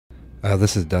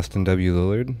This is Dustin W.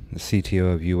 Lillard, the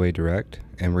CTO of UA Direct,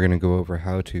 and we're going to go over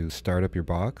how to start up your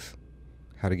box,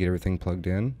 how to get everything plugged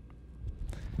in.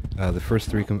 The first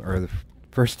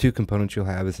two components you'll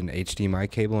have is an HDMI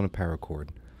cable and a power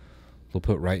cord. We'll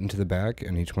put right into the back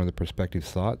in each one of the prospective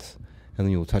slots, and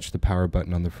then you'll touch the power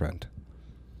button on the front.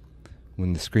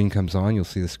 When the screen comes on, you'll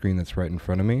see the screen that's right in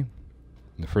front of me.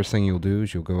 And the first thing you'll do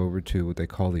is you'll go over to what they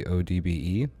call the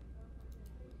ODBE.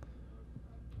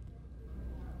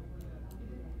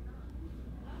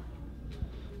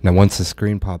 Now once the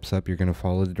screen pops up, you're going to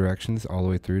follow the directions all the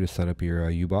way through to set up your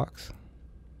UBOX.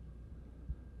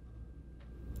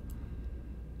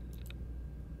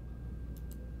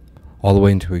 All the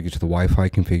way until we get to the Wi-Fi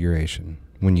configuration.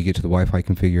 When you get to the Wi-Fi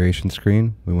configuration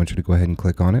screen, we want you to go ahead and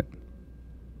click on it.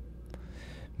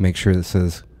 Make sure that it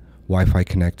says Wi-Fi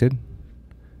connected.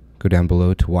 Go down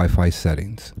below to Wi-Fi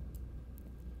settings.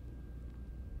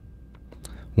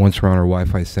 Once we're on our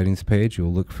Wi-Fi settings page,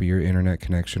 you'll look for your internet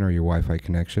connection or your Wi-Fi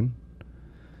connection.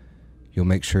 You'll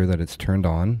make sure that it's turned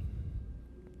on,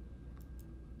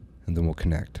 and then we'll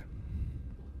connect.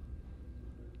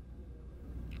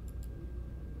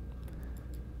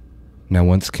 Now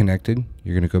once connected,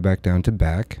 you're going to go back down to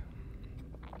back,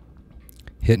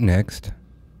 hit next,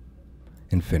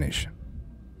 and finish.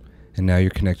 And now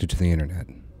you're connected to the internet.